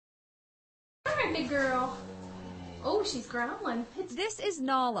right, big girl. Oh, she's growling. This is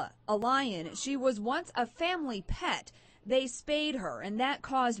Nala, a lion. She was once a family pet. They spayed her, and that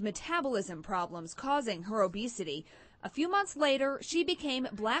caused metabolism problems, causing her obesity. A few months later, she became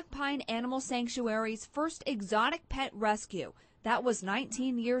Black Pine Animal Sanctuary's first exotic pet rescue. That was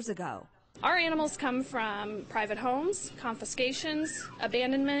 19 years ago. Our animals come from private homes, confiscations,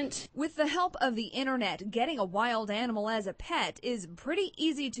 abandonment. With the help of the internet, getting a wild animal as a pet is pretty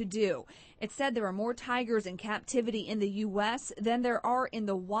easy to do. It said there are more tigers in captivity in the U.S. than there are in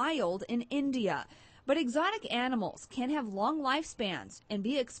the wild in India. But exotic animals can have long lifespans and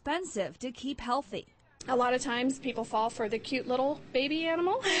be expensive to keep healthy. A lot of times people fall for the cute little baby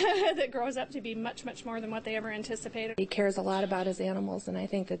animal that grows up to be much, much more than what they ever anticipated. He cares a lot about his animals, and I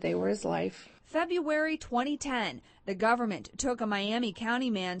think that they were his life. February 2010, the government took a Miami County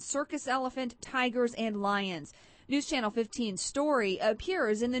man's circus elephant, tigers, and lions. News Channel 15's story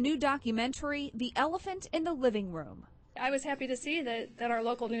appears in the new documentary, The Elephant in the Living Room. I was happy to see that our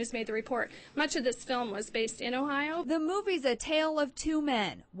local news made the report. Much of this film was based in Ohio. The movie's a tale of two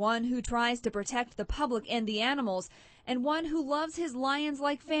men, one who tries to protect the public and the animals, and one who loves his lions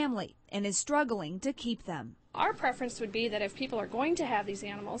like family and is struggling to keep them. Our preference would be that if people are going to have these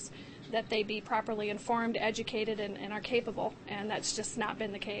animals, that they be properly informed, educated, and are capable, and that's just not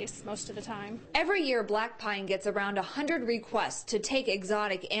been the case most of the time. Every year, Black Pine gets around 100 requests to take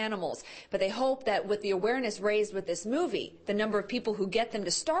exotic animals, but they hope that with the awareness raised with this movie, the number of people who get them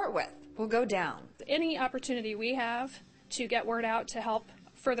to start with will go down. Any opportunity we have to get word out to help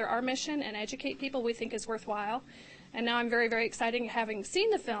further our mission and educate people, we think is worthwhile. And now I'm very, very excited, having seen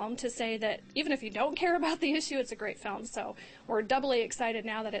the film, to say that even if you don't care about the issue, it's a great film. So we're doubly excited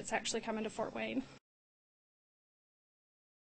now that it's actually coming to Fort Wayne.